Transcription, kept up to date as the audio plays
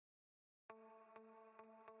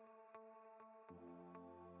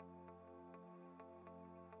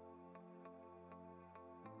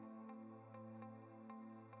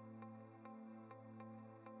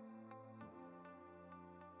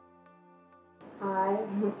Hi,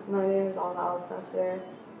 my name is Ama Elsesser,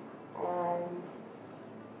 and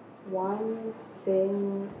one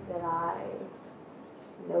thing that I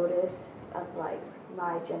notice of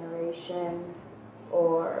my generation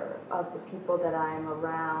or of the people that I'm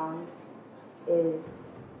around is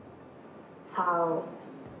how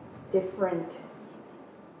different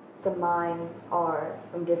the minds are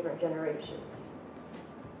from different generations.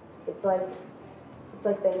 It's like it's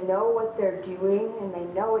like they know what they're doing and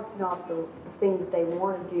they know it's not the thing that they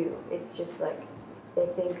want to do. It's just like they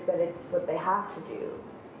think that it's what they have to do.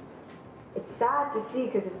 It's sad to see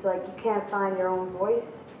because it's like you can't find your own voice,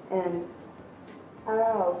 and I don't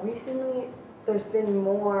know, recently there's been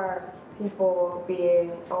more people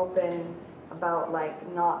being open about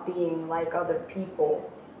not being like other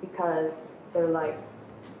people because they're like,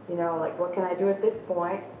 like what can I do at this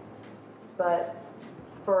point? But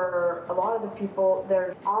for a lot of the people,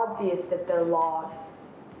 they're obvious that they're lost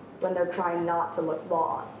when they're trying not to look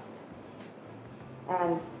lost.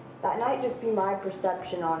 And that might just be my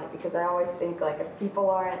perception on it, because I always think if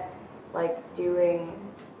people aren't doing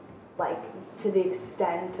to the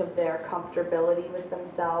extent of their comfortability with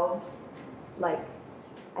themselves, I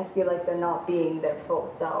feel like they're not being their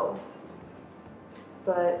full selves.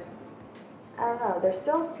 But I don't know, there's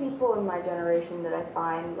still people in my generation that I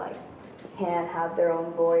find can have their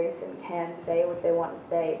own voice and can say what they want to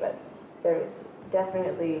say, but there's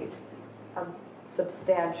definitely a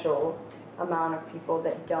substantial amount of people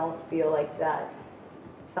that don't feel like that's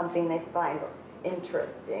something they find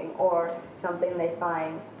interesting or something they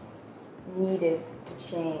find needed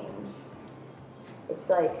to change. It's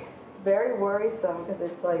very worrisome, because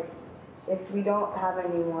it's if we don't have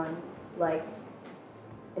anyone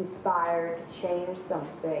inspired to change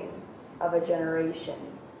something of a generation,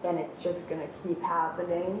 then it's just going to keep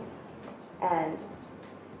happening. And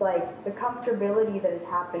the comfortability that has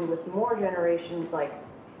happened with more generations,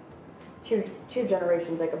 two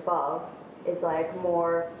generations above, is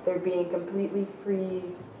more, they're being completely free.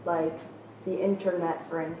 The internet,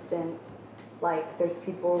 for instance, there's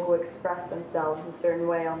people who express themselves a certain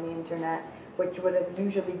way on the internet, which would have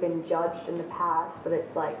usually been judged in the past, but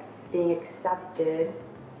it's being accepted,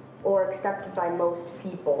 or accepted by most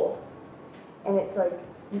people. And it's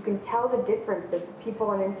you can tell the difference. There's people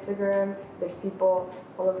on Instagram, there's people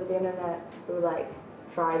all over the internet who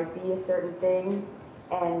try to be a certain thing,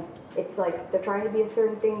 and it's they're trying to be a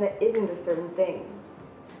certain thing that isn't a certain thing.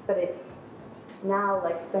 But it's now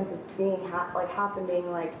since it's being happening,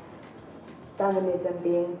 feminism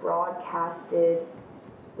being broadcasted,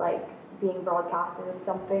 as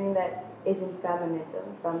something that isn't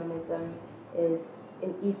feminism. Feminism is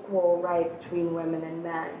an equal right between women and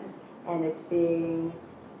men, and it's being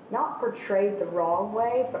not portrayed the wrong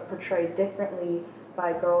way, but portrayed differently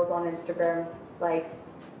by girls on Instagram,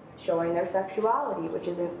 showing their sexuality, which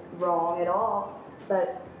isn't wrong at all,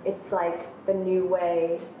 but it's the new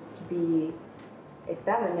way to be a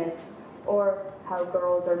feminist. Or how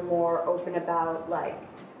girls are more open about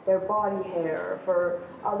their body hair, for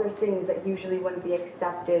other things that usually wouldn't be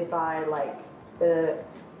accepted by the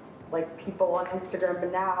people on Instagram,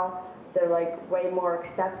 but now they're way more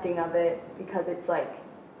accepting of it because it's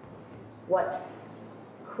what's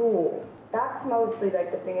cool. That's mostly the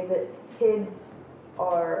thing, is that kids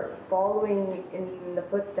are following in the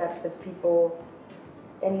footsteps of people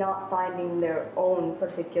and not finding their own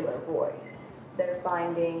particular voice. They're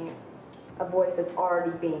finding a voice that's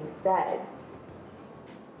already being said.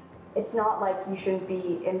 It's not you shouldn't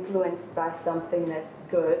be influenced by something that's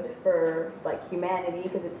good for humanity,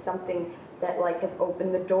 because it's something that has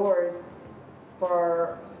opened the doors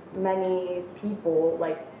for many people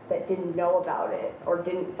that didn't know about it, or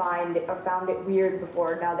didn't find it, or found it weird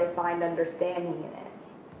before. Now they find understanding in it.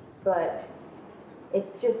 But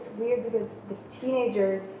it's just weird because the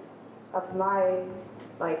teenagers of my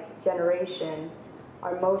generation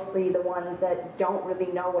are mostly the ones that don't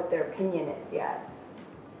really know what their opinion is yet.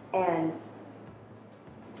 And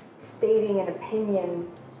stating an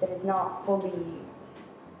opinion that is not fully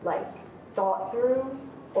thought through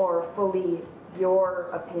or fully your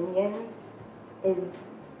opinion is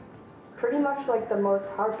pretty much the most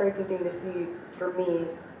heartbreaking thing to see for me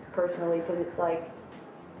personally, because it's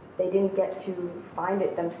they didn't get to find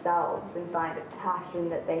it themselves and find a passion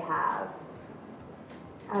that they have.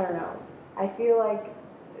 I don't know. I feel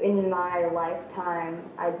in my lifetime,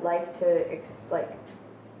 I'd like to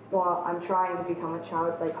I'm trying to become a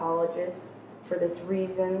child psychologist for this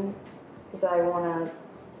reason, because I want to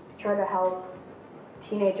try to help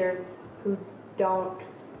teenagers who don't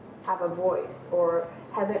have a voice, or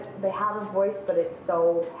they have a voice but it's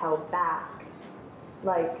so held back.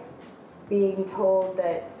 Being told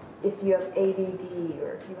that if you have ADD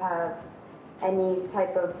or if you have any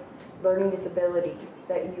type of learning disability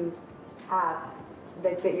that you have,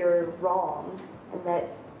 that you're wrong, and that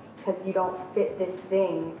because you don't fit this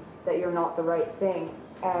thing, that you're not the right thing.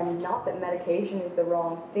 And not that medication is the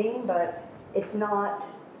wrong thing, but it's not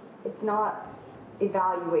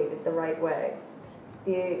evaluated the right way.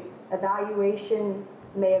 The evaluation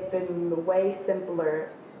may have been way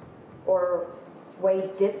simpler or way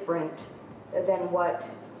different than what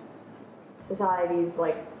society's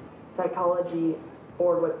like psychology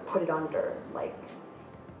board would put it under. Like,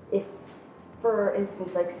 if, for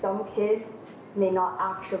instance, like some kids may not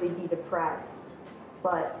actually be depressed,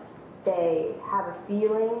 but they have a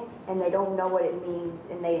feeling and they don't know what it means,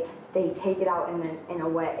 and they take it out in a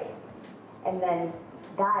way. And then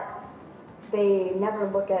that, they never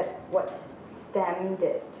look at what stemmed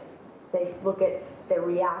it. They look at the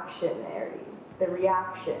reaction.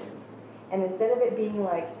 And instead of it being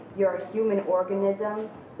like you're a human organism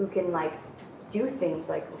who can like do things,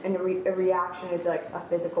 like, and a reaction is like a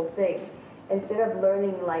physical thing. Instead of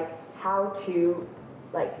learning like how to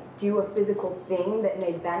like do a physical thing that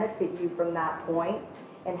may benefit you from that point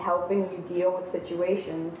and helping you deal with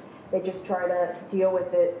situations, they just try to deal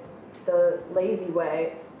with it the lazy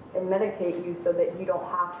way and medicate you so that you don't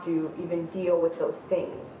have to even deal with those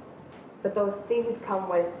things. But those things come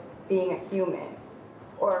with being a human,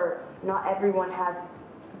 or not everyone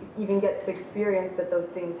even gets to experience that those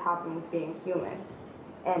things happen with being human.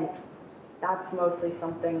 And that's mostly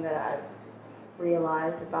something that I've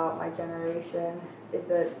realized about my generation, is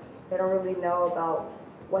that they don't really know about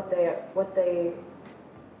what they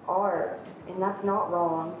are, and that's not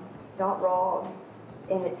wrong. It's not wrong,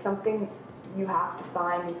 and it's something you have to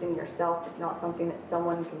find within yourself. It's not something that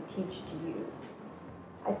someone can teach to you.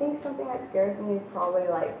 I think something that scares me is probably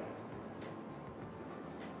like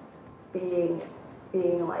being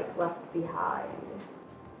like left behind,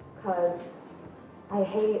 because I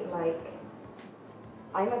hate, like,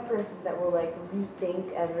 I'm a person that will like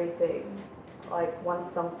rethink everything like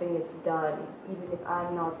once something is done, even if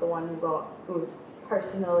I'm not the one who's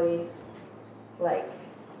personally like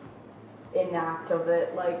in act of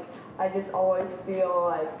it. Like, I just always feel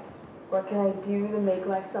like, what can I do to make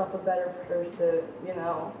myself a better person, you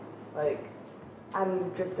know? Like,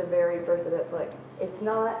 I'm just a very person that's like, it's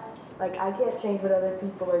not, like, I can't change what other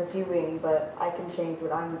people are doing, but I can change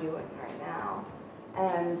what I'm doing right now.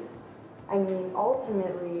 And, I mean,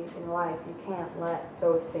 ultimately, in life, you can't let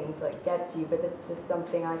those things, like, get to you, but it's just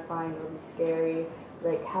something I find really scary.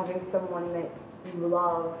 Like, having someone that you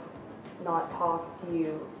love not talk to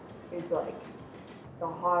you is, like, the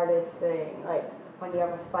hardest thing. Like, when you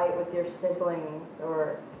have a fight with your siblings,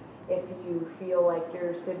 or if you feel like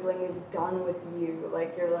your sibling is done with you,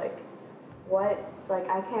 like, you're like, what? Like,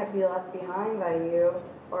 I can't be left behind by you.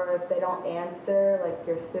 Or if they don't answer, like,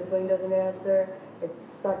 your sibling doesn't answer, it's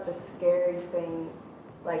such a scary thing.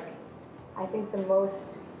 Like, I think the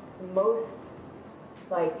most,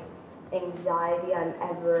 like, anxiety I'm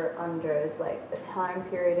ever under is, like, the time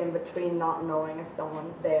period in between not knowing if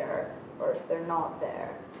someone's there or if they're not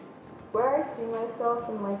there. Where I see myself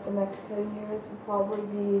in, like, the next 10 years would probably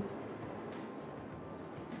be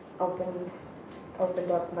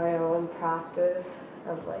opened up my own practice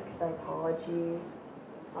of, like, psychology.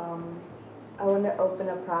 I want to open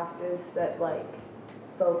a practice that, like,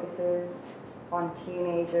 focuses on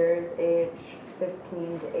teenagers age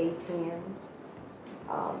 15 to 18.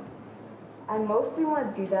 I mostly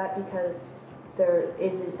want to do that because there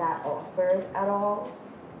isn't that offered at all,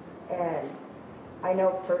 and I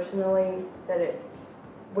know personally that it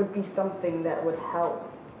would be something that would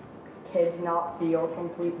help kids not feel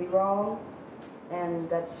completely wrong, and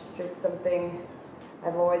that's just something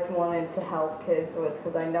I've always wanted to help kids with,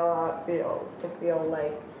 because I know how it feels to feel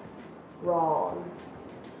like wrong,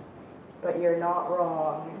 but you're not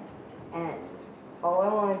wrong, and all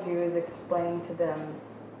I want to do is explain to them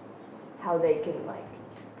how they can, like,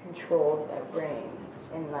 control their brain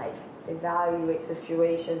and, like, evaluate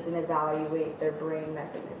situations and evaluate their brain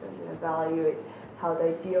mechanisms and evaluate how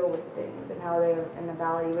they deal with things and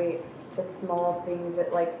evaluate the small things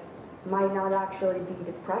that, like, might not actually be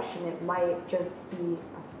depression. It might just be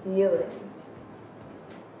a feeling.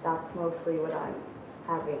 That's mostly what I'm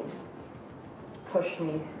having push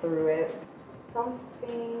me through it.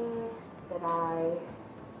 Something that I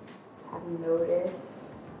have noticed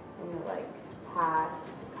in the, like,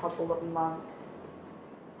 past couple of months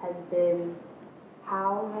has been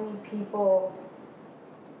how many people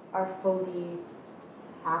are fully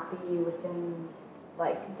happy within,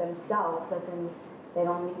 like, themselves, as in they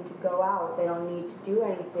don't need to go out, they don't need to do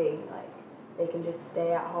anything, like, they can just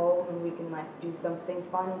stay at home and we can like do something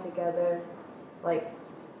fun together. Like,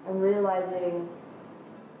 I'm realizing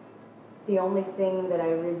the only thing that I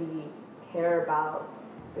really care about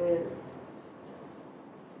is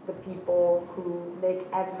the people who make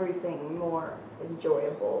everything more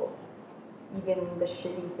enjoyable, even the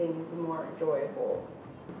shitty things more enjoyable.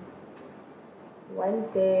 One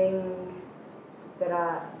thing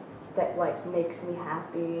that like makes me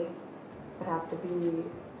happy would have to be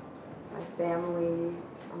my family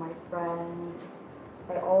or my friends.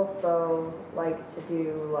 I also like to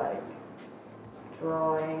do like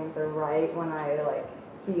drawings or write when I like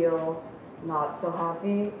feel not so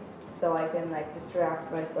happy, so I can like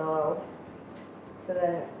distract myself, so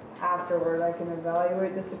then afterward I can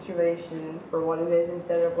evaluate the situation for what it is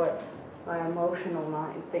instead of what my emotional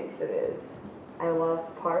mind thinks it is. I love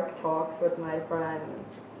park talks with my friends.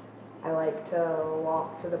 I like to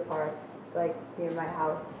walk to the park like near my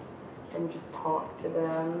house and just talk to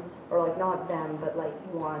them, or like not them, but like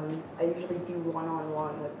I usually do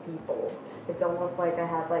one-on-one with people. It's almost like I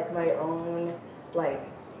have like my own like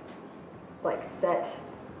set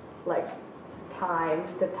like times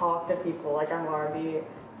to talk to people, like I'm already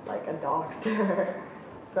like a doctor.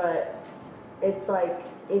 But it's like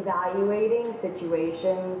evaluating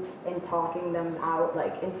situations and talking them out,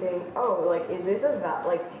 like, and saying, oh, like, is this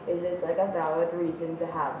like a valid reason to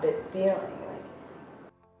have this feeling, like,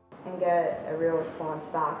 and get a real response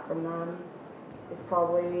back from them is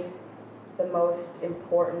probably the most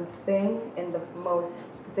important thing, and the most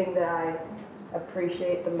thing that I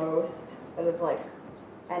appreciate the most out of like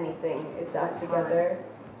anything is that together,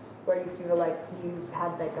 where you feel like you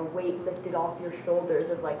had like a weight lifted off your shoulders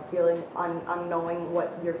of like feeling unknowing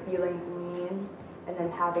what your feelings mean, and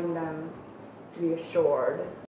then having them reassured.